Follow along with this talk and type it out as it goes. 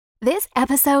This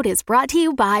episode is brought to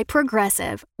you by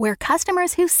Progressive, where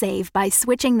customers who save by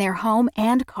switching their home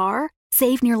and car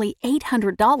save nearly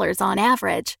 $800 on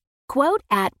average. Quote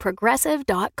at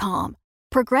Progressive.com.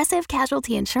 Progressive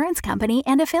Casualty Insurance Company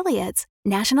and Affiliates.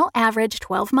 National average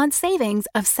 12-month savings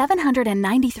of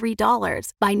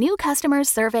 $793 by new customers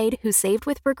surveyed who saved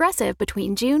with Progressive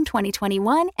between June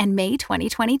 2021 and May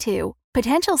 2022.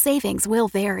 Potential savings will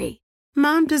vary.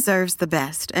 Mom deserves the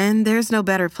best, and there's no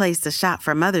better place to shop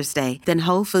for Mother's Day than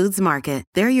Whole Foods Market.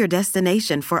 They're your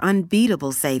destination for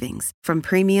unbeatable savings, from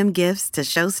premium gifts to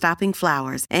show-stopping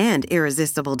flowers and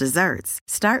irresistible desserts.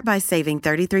 Start by saving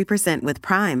 33% with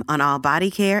Prime on all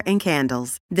body care and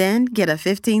candles. Then get a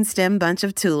 15-stem bunch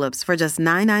of tulips for just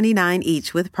 $9.99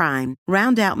 each with Prime.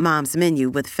 Round out Mom's menu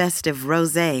with festive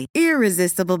rosé,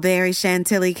 irresistible berry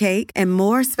chantilly cake, and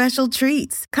more special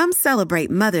treats. Come celebrate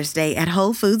Mother's Day at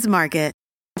Whole Foods Market.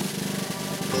 The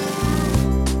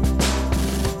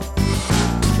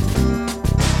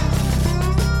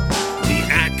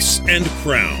Axe and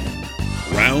Crown,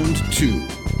 Round 2,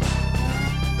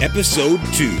 Episode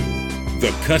 2,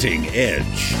 The Cutting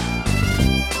Edge.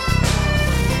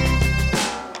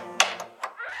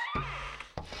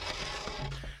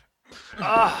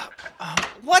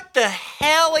 What the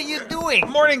hell are you doing?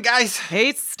 Morning, guys.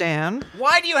 Hey, Stan.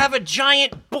 Why do you have a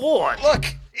giant board? Look,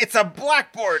 it's a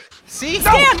blackboard. See?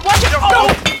 Stan, watch it!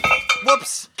 No!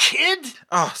 Whoops. Kid?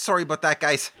 Oh, sorry about that,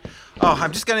 guys. Oh,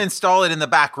 I'm just gonna install it in the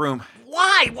back room.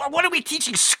 Why? What are we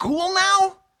teaching school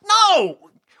now? No!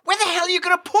 Where the hell are you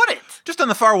gonna put it? Just on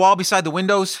the far wall beside the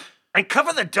windows. And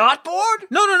cover the dartboard?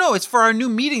 No. It's for our new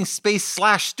meeting space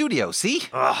 / studio, see?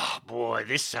 Oh, boy,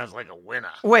 this sounds like a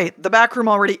winner. Wait, the back room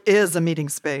already is a meeting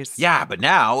space. Yeah, but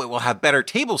now it will have better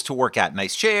tables to work at.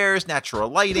 Nice chairs, natural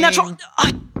lighting. God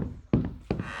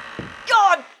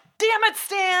damn it,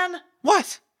 Stan!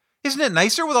 What? Isn't it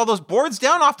nicer with all those boards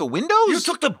down off the windows? You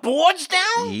took the boards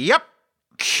down? Yep.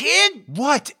 Kid?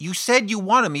 What? You said you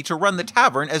wanted me to run the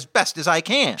tavern as best as I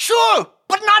can. Sure,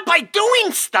 but not by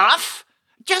doing stuff.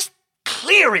 Just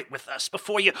clear it with us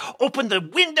before you open the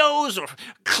windows or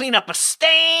clean up a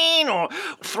stain or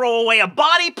throw away a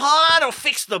body part or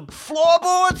fix the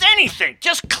floorboards, anything.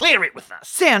 Just clear it with us.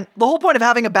 Stan, the whole point of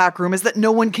having a back room is that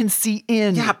no one can see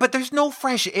in. Yeah, but there's no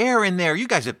fresh air in there. You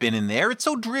guys have been in there. It's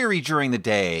so dreary during the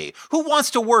day. Who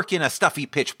wants to work in a stuffy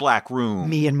pitch black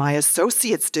room? Me and my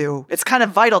associates do. It's kind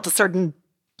of vital to certain,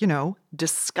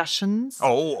 discussions.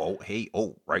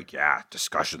 Right, yeah,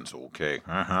 discussions, okay.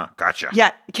 Gotcha.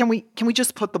 Yeah, can we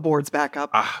just put the boards back up?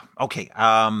 Okay,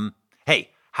 hey,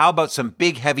 how about some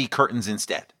big heavy curtains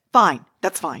instead? Fine,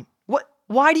 that's fine.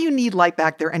 Why do you need light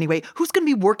back there anyway? Who's going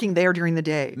to be working there during the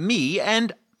day? Me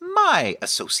and my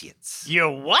associates. Your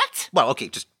what? Well, okay,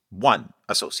 just one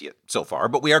associate so far,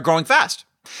 but we are growing fast.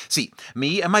 See,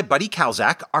 me and my buddy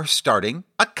Calzac are starting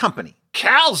a company.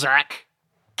 Calzac?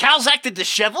 Calzac the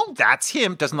Disheveled? That's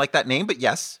him. Doesn't like that name, but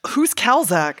yes. Who's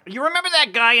Calzac? You remember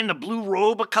that guy in the blue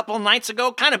robe a couple nights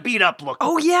ago? Kind of beat up looking.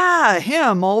 Oh, yeah,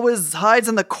 him. Always hides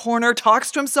in the corner,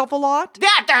 talks to himself a lot.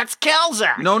 That's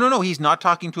Calzac. No. He's not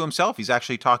talking to himself. He's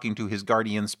actually talking to his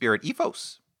guardian spirit,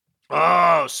 Ephos.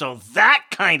 Oh, so that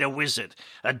kind of wizard.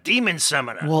 A demon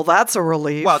summoner. Well, that's a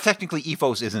relief. Well, technically,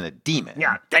 Ephos isn't a demon.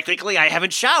 Yeah, technically, I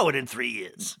haven't showered in 3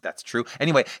 years. That's true.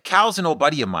 Anyway, Cal's an old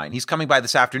buddy of mine. He's coming by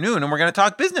this afternoon, and we're going to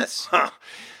talk business. Huh.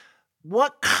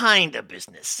 What kind of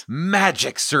business?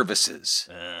 Magic services.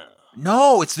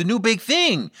 No, it's the new big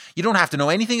thing. You don't have to know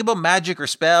anything about magic or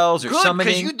spells or summoning.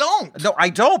 Good, because you don't. No, I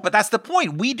don't, but that's the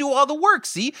point. We do all the work,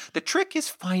 see? The trick is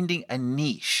finding a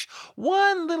niche.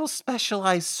 One little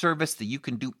specialized service that you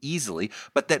can do easily,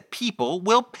 but that people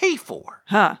will pay for.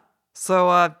 Huh.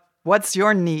 So, what's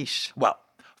your niche? Well,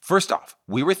 first off,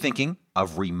 we were thinking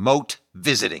of remote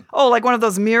visiting. Oh, like one of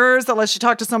those mirrors that lets you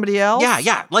talk to somebody else?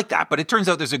 Yeah, like that. But it turns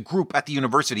out there's a group at the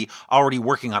university already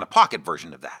working on a pocket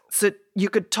version of that. So you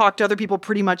could talk to other people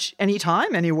pretty much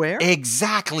anytime, anywhere?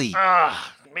 Exactly.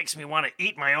 Makes me want to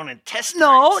eat my own intestines.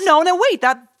 No, wait.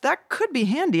 That could be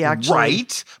handy, actually.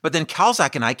 Right? But then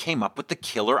Calzac and I came up with the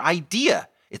killer idea.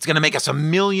 It's going to make us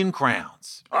 1,000,000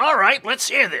 crowns. All right, let's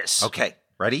hear this. Okay,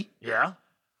 ready? Yeah?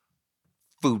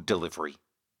 Food delivery.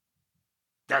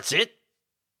 That's it?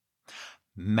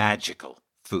 Magical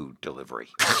food delivery.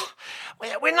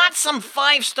 We're not some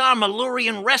 5-star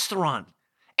Malurian restaurant.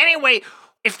 Anyway,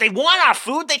 If they want our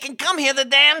food, they can come here the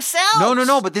damn selves.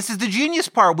 No, but this is the genius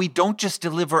part. We don't just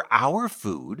deliver our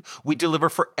food. We deliver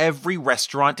for every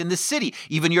restaurant in the city,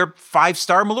 even your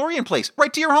 5-star Malorian place,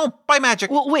 right to your home, by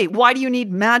magic. Well, wait, why do you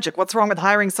need magic? What's wrong with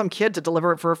hiring some kid to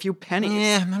deliver it for a few pennies?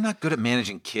 Yeah, I'm not good at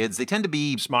managing kids. They tend to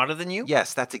be... Smarter than you?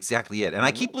 Yes, that's exactly it. And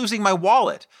I keep losing my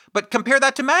wallet. But compare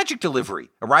that to magic delivery.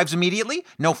 Arrives immediately,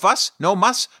 no fuss, no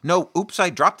muss, no oops,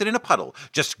 I dropped it in a puddle.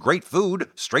 Just great food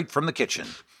straight from the kitchen.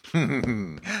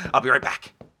 I'll be right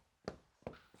back.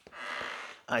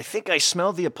 I think I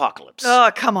smell the apocalypse.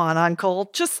 Oh, come on, Uncle.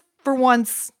 Just for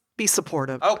once, be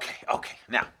supportive. Okay.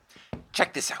 Now,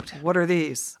 check this out. What are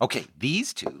these? Okay,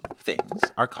 these two things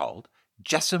are called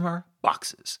Gessimer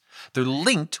boxes. They're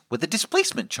linked with a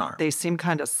displacement charm. They seem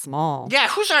kind of small. Yeah,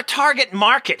 who's our target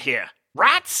market here?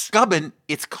 Rats? Gubbin,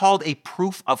 it's called a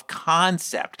proof of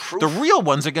concept. The real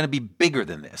ones are going to be bigger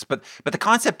than this, but the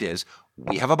concept is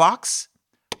we have a box,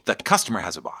 the customer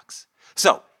has a box.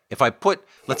 So if I put,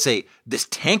 let's say, this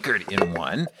tankard in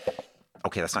one,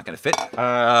 okay, that's not going to fit.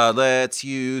 Let's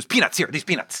use peanuts here, these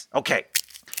peanuts. Okay,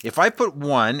 if I put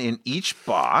one in each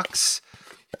box,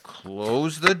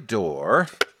 close the door,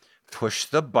 push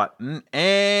the button,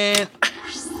 and...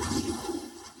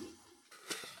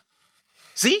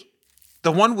 See?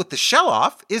 The one with the shell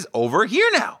off is over here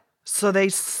now. So they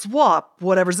swap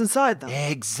whatever's inside them.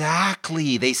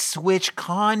 Exactly. They switch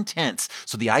contents.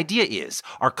 So the idea is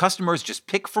our customers just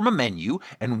pick from a menu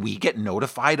and we get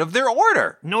notified of their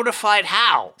order. Notified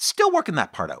how? Still working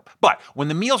that part out. But when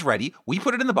the meal's ready, we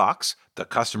put it in the box. The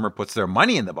customer puts their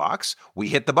money in the box. We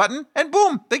hit the button and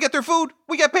boom, they get their food.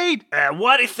 We get paid.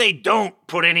 What if they don't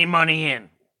put any money in?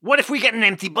 What if we get an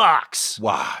empty box?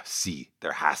 Wow, see,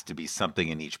 there has to be something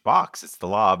in each box. It's the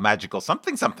law of magical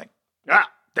something.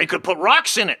 They could put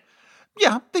rocks in it.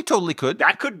 Yeah, they totally could.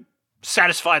 That could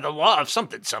satisfy the law of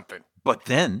something. But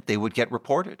then they would get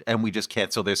reported and we just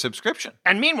cancel their subscription.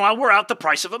 And meanwhile, we're out the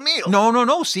price of a meal.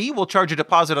 No. See, we'll charge a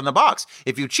deposit on the box.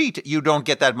 If you cheat, you don't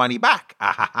get that money back.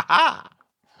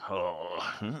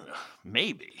 Oh,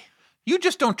 maybe. You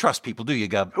just don't trust people, do you,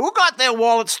 Gub? Who got their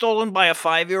wallet stolen by a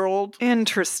 5-year-old?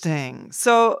 Interesting.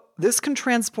 So this can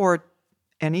transport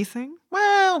anything?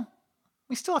 Well,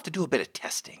 we still have to do a bit of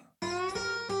testing.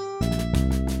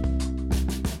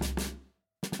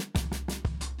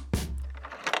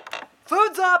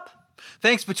 Food's up!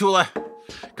 Thanks, Petula.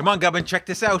 Come on, Gubbin, check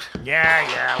this out.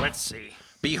 Yeah, let's see.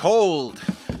 Behold,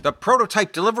 the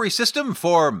prototype delivery system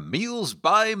for Meals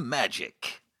by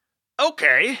Magic.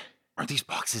 Okay. Aren't these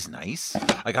boxes nice?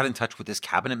 I got in touch with this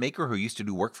cabinet maker who used to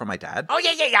do work for my dad. Oh,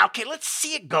 yeah. Okay, let's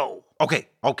see it go. Okay.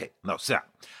 No, sit down.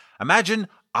 Imagine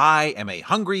I am a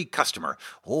hungry customer.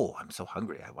 Oh, I'm so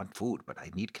hungry. I want food, but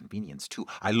I need convenience too.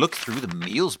 I look through the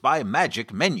Meals by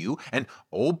Magic menu, and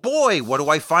oh boy, what do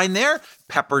I find there?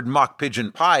 Peppered mock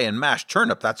pigeon pie and mashed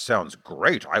turnip. That sounds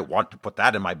great. I want to put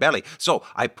that in my belly. So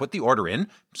I put the order in,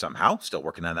 somehow, still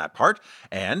working on that part,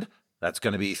 and that's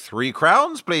going to be 3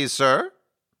 crowns, please, sir.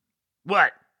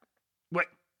 What?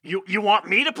 You want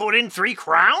me to put in 3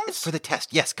 crowns? For the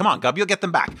test, yes. Come on, Gub, you'll get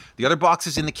them back. The other box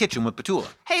is in the kitchen with Petula.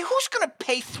 Hey, who's gonna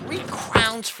pay 3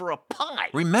 crowns for a pie?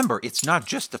 Remember, it's not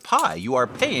just the pie. You are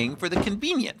paying for the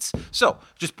convenience. So,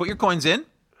 just put your coins in.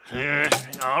 All right.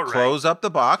 Close up the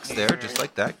box there, just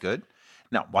like that. Good.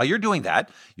 Now, while you're doing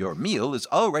that, your meal is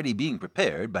already being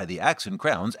prepared by the Axe and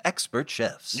Crown's expert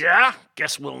chefs. Yeah,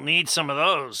 guess we'll need some of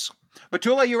those.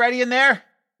 Petula, you ready in there?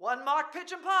 1 mock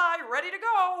pigeon pie, ready to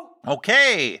go.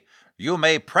 Okay. You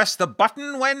may press the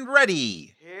button when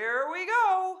ready. Here we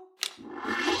go.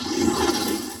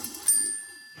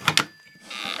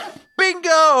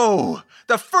 Bingo!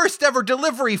 The first ever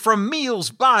delivery from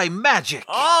Meals by Magic.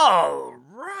 All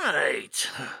right.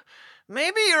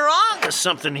 Maybe you're on to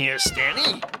something here,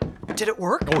 Stanny. Did it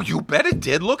work? Oh, you bet it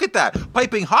did. Look at that.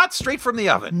 Piping hot straight from the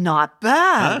oven. Not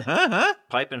bad.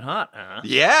 Piping hot, huh?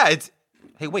 Yeah, it's...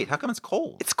 Hey, wait, how come it's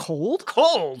cold? It's cold?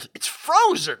 Cold? It's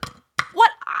frozen.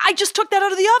 What? I just took that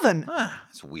out of the oven.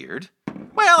 That's weird.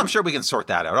 Well, I'm sure we can sort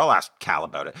that out. I'll ask Cal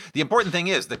about it. The important thing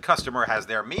is the customer has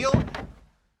their meal,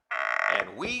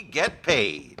 and we get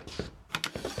paid.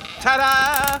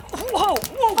 Ta-da! Whoa!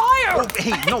 Fire! Oh,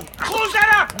 hey, no. Close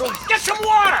that up! No. Get some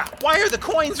water! Why are the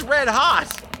coins red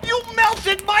hot? You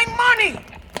melted my money!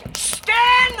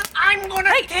 Stan, I'm gonna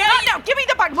No, give me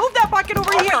the bucket. Move that bucket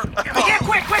over here. Here,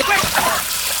 quick!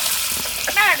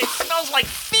 Man, it smells like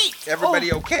feet!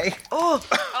 Everybody okay? Oh,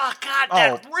 God,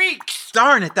 that reeks!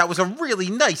 Darn it, that was a really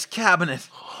nice cabinet.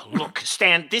 Look,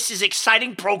 Stan, this is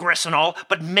exciting progress and all,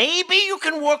 but maybe you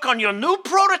can work on your new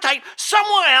prototype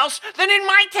somewhere else than in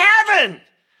my tavern!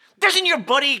 Doesn't your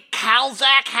buddy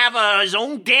Calzac have his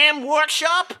own damn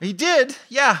workshop? He did,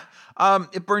 yeah.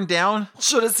 It burned down.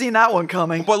 Should have seen that one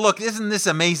coming. But look, isn't this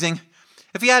amazing?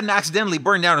 If he hadn't accidentally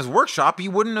burned down his workshop, he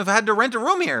wouldn't have had to rent a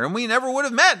room here, and we never would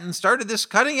have met and started this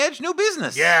cutting-edge new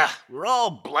business. Yeah, we're all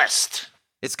blessed.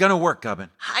 It's gonna work, Gubbin.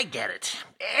 I get it.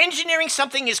 Engineering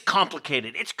something is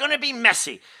complicated. It's gonna be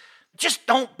messy. Just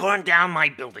don't burn down my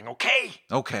building, okay?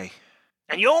 Okay.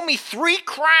 And you owe me 3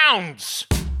 crowns.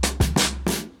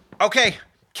 Okay,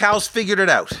 Cal's figured it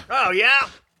out. Oh, yeah?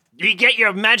 Do you get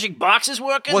your magic boxes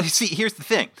working? Well, you see, here's the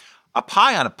thing. A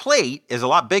pie on a plate is a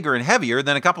lot bigger and heavier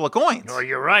than a couple of coins. Oh,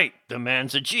 you're right. The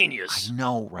man's a genius. I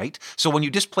know, right? So when you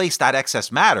displace that excess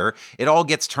matter, it all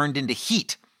gets turned into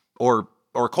heat or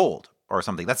cold or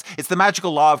something. It's the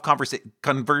magical law of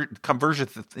conversion.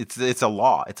 It's a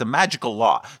law. It's a magical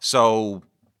law. So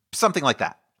something like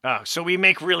that. Oh, so we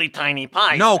make really tiny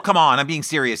pies. No, come on. I'm being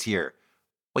serious here.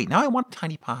 Wait, now I want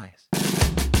tiny pies.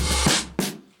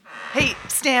 Hey,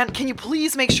 Stan, can you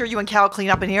please make sure you and Cal clean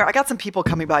up in here? I got some people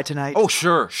coming by tonight. Oh,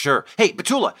 sure. Hey,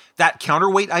 Petula, that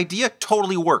counterweight idea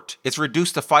totally worked. It's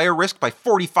reduced the fire risk by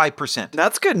 45%.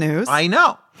 That's good news. I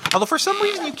know. Although for some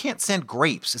reason you can't send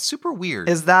grapes. It's super weird.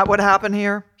 Is that what happened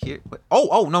here?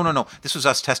 No. This was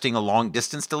us testing a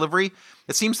long-distance delivery.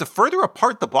 It seems the further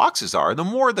apart the boxes are, the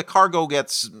more the cargo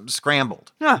gets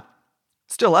scrambled. Huh.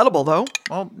 Still edible, though.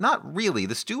 Well, not really.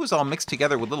 The stew is all mixed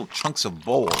together with little chunks of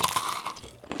bole.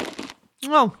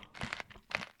 Oh,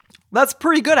 that's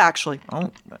pretty good, actually.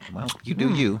 Oh, well, you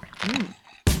do you.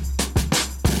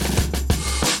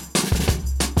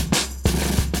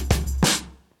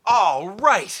 All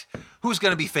right. Who's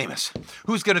going to be famous?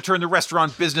 Who's going to turn the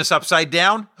restaurant business upside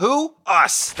down? Who?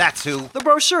 Us. That's who. The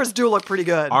brochures do look pretty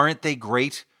good. Aren't they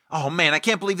great? Oh, man, I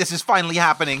can't believe this is finally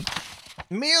happening.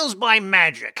 Meals by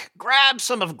Magic. Grab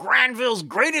some of Granville's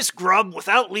greatest grub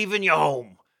without leaving your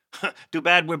home. Too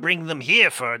bad we're bringing them here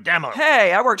for a demo.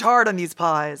 Hey, I worked hard on these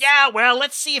pies. Yeah, well,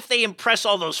 let's see if they impress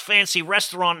all those fancy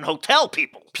restaurant and hotel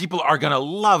people. People are going to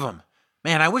love them.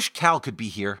 Man, I wish Cal could be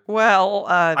here. Well,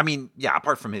 I mean, yeah,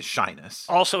 apart from his shyness.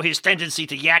 Also his tendency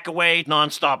to yak away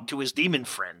nonstop to his demon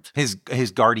friend. His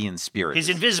guardian spirit. His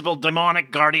invisible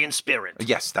demonic guardian spirit.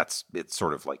 Yes, it's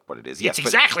sort of like what it is. Yes, It's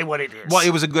exactly what it is. Well,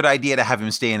 it was a good idea to have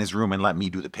him stay in his room and let me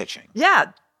do the pitching.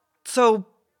 yeah. So,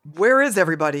 where is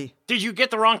everybody? Did you get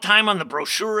the wrong time on the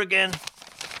brochure again?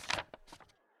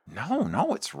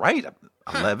 No, it's right.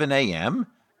 11 a.m.?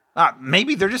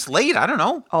 Maybe they're just late. I don't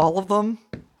know. All of them?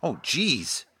 Oh,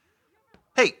 geez.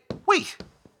 Hey, wait.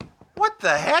 What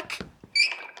the heck?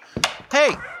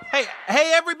 Hey,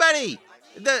 everybody.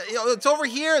 It's over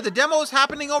here. The demo's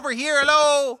happening over here.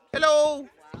 Hello.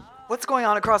 What's going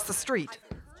on across the street?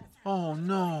 Oh,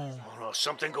 no. Oh, no,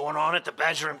 something going on at the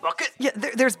Badger and Bucket? Yeah,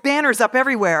 there's banners up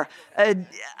everywhere.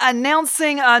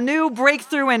 Announcing a new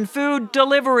breakthrough in food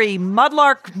delivery,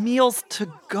 Mudlark Meals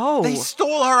to Go. They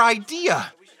stole our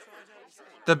idea.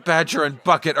 The Badger and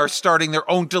Bucket are starting their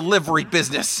own delivery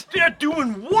business. They're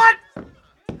doing what?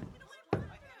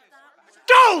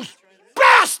 Those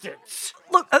bastards!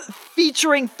 Look,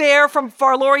 featuring fare from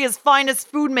Farloria's finest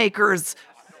food makers.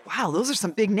 Wow, those are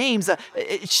some big names.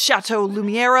 Chateau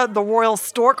Lumiere, the Royal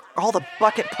Stork, all the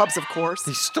Bucket pubs, of course.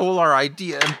 They stole our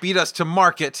idea and beat us to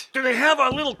market. Do they have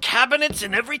our little cabinets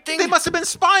and everything? They must have been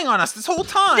spying on us this whole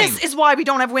time. This is why we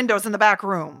don't have windows in the back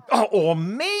room. Oh, or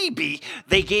maybe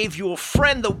they gave your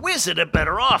friend the wizard a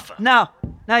better offer. No.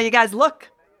 Now, you guys, look.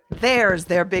 There's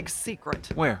their big secret.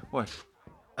 Where? What?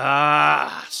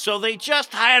 So they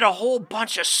just hired a whole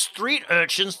bunch of street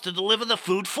urchins to deliver the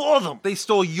food for them. They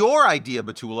stole your idea,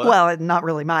 Betula. Well, not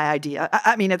really my idea.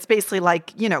 I mean, it's basically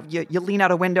like, you lean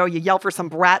out a window, you yell for some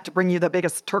brat to bring you the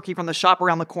biggest turkey from the shop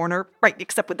around the corner. Right,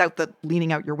 except without the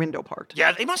leaning out your window part.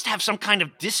 Yeah, they must have some kind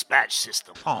of dispatch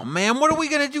system. Oh, man, what are we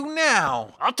going to do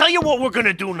now? I'll tell you what we're going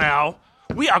to do now.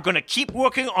 We are going to keep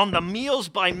working on the Meals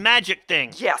by Magic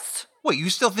thing. Yes. Wait,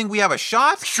 you still think we have a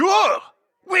shot? Sure.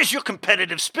 Where's your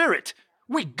competitive spirit?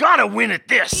 We gotta win at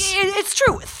this. It's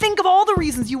true. Think of all the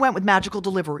reasons you went with magical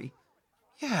delivery.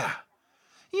 Yeah.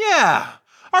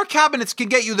 Our cabinets can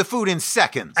get you the food in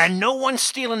seconds. And no one's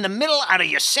stealing the middle out of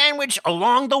your sandwich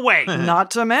along the way.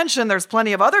 Not to mention, there's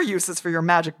plenty of other uses for your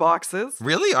magic boxes.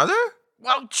 Really? Are there?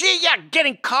 Well, gee, yeah,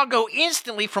 getting cargo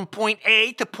instantly from point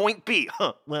A to point B.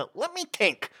 Well, let me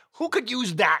think. Who could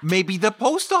use that? Maybe the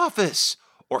post office.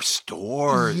 Or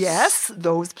stores. Yes,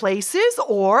 those places.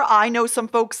 Or I know some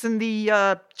folks in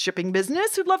the shipping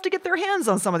business who'd love to get their hands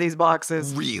on some of these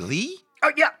boxes. Really?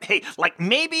 Oh, yeah. Hey, like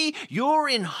maybe you're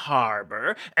in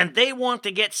harbor and they want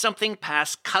to get something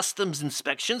past customs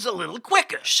inspections a little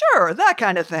quicker. Sure, that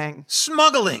kind of thing.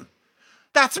 Smuggling.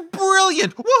 That's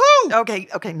brilliant! Woohoo!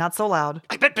 Okay, not so loud.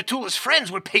 I bet Petula's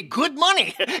friends would pay good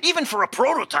money, even for a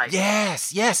prototype.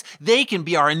 Yes, they can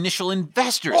be our initial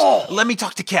investors. Let me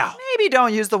talk to Cal. Maybe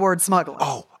don't use the word smuggling.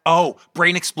 Oh,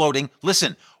 brain exploding.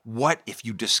 Listen, what if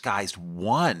you disguised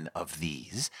one of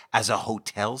these as a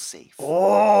hotel safe?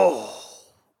 Oh,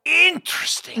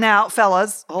 interesting. Now,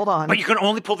 fellas, hold on. But you can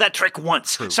only pull that trick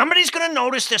once. True. Somebody's going to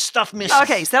notice there's stuff missing.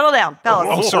 Okay, settle down, fellas.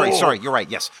 Oh, sorry, you're right,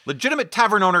 yes. Legitimate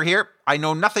tavern owner here. I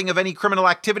know nothing of any criminal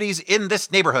activities in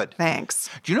this neighborhood. Thanks.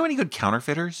 Do you know any good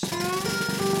counterfeiters?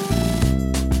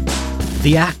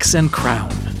 The Axe and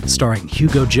Crown, starring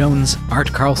Hugo Jones,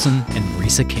 Art Carlson, and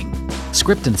Marisa King.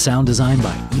 Script and sound design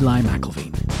by Eli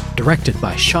McElveen. Directed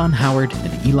by Sean Howard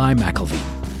and Eli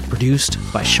McElveen. Produced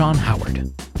by Sean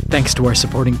Howard. Thanks to our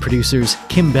supporting producers,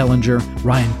 Kim Bellinger,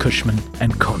 Ryan Cushman,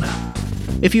 and Kona.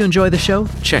 If you enjoy the show,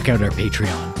 check out our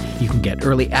Patreon. You can get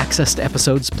early access to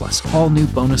episodes, plus all new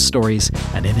bonus stories,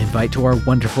 and an invite to our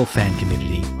wonderful fan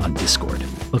community on Discord.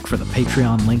 Look for the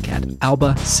Patreon link at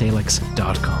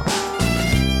albasalix.com.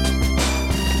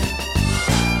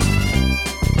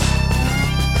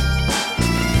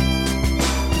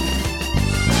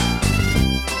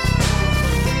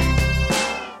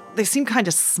 They seem kind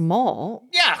of small.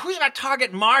 Yeah, who's our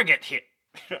target Margaret here?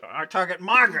 Our target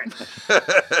Margaret.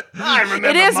 I remember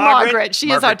It is Margaret.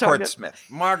 She is our Margaret target. Portsmouth.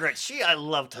 Margaret, I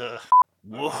loved her.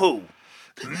 Woohoo.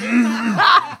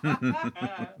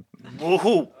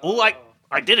 Woohoo. Oh,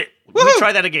 I did it. Let me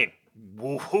try that again.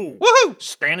 Woohoo. Woohoo!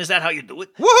 Stan, is that how you do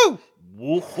it? Woohoo!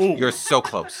 Woohoo. You're so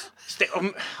close.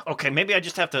 Okay, maybe I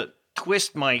just have to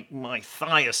twist my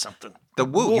thigh or something. The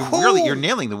woo. You're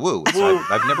nailing the woo.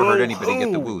 I've never heard anybody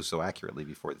get the woo so accurately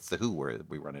before. It's the who where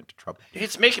we run into trouble.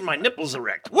 It's making my nipples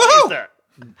erect. Woohoo! What is that?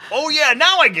 Oh, yeah,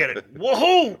 now I get it.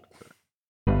 Woohoo!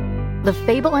 The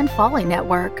Fable and Folly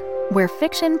Network, where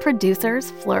fiction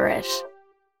producers flourish.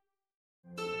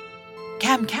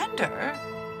 Cam Candor?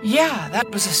 Yeah, that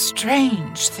was a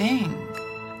strange thing.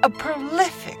 A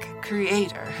prolific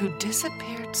creator who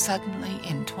disappeared suddenly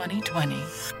in 2020.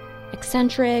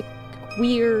 Eccentric,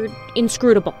 weird,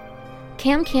 inscrutable.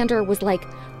 Cam Candor was like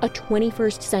a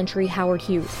 21st century Howard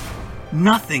Hughes.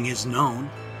 Nothing is known.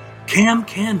 Cam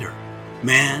Candor.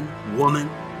 Man, woman,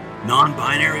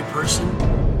 non-binary person.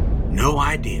 No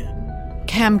idea.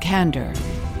 Cam Candor.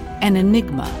 An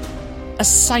enigma. A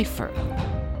cipher.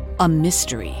 A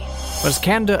mystery. Was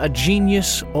Candor a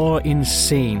genius or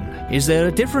insane? Is there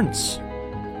a difference?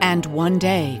 And one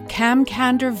day, Cam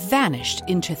Candor vanished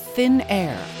into thin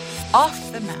air.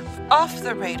 Off the map, off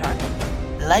the radar,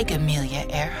 like Amelia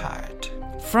Earhart.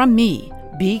 From me,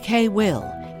 BK Will,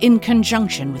 in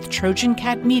conjunction with Trojan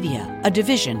Cat Media, a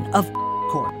division of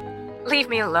Corp. Leave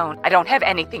me alone. I don't have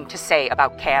anything to say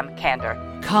about Cam Candor.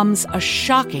 Comes a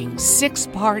shocking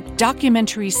 6-part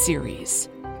documentary series.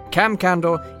 Cam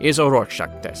Candor is a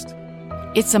Rorschach test.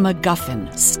 It's a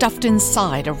MacGuffin stuffed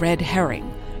inside a red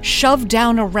herring, shoved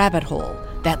down a rabbit hole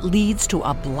that leads to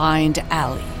a blind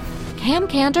alley. Cam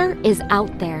Candor is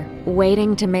out there,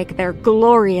 waiting to make their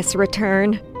glorious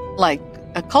return. Like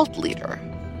a cult leader?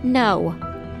 No,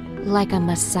 like a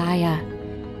messiah.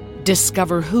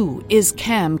 Discover Who is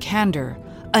Cam Candor,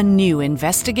 a new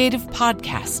investigative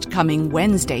podcast coming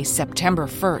Wednesday, September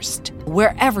 1st,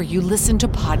 wherever you listen to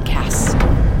podcasts.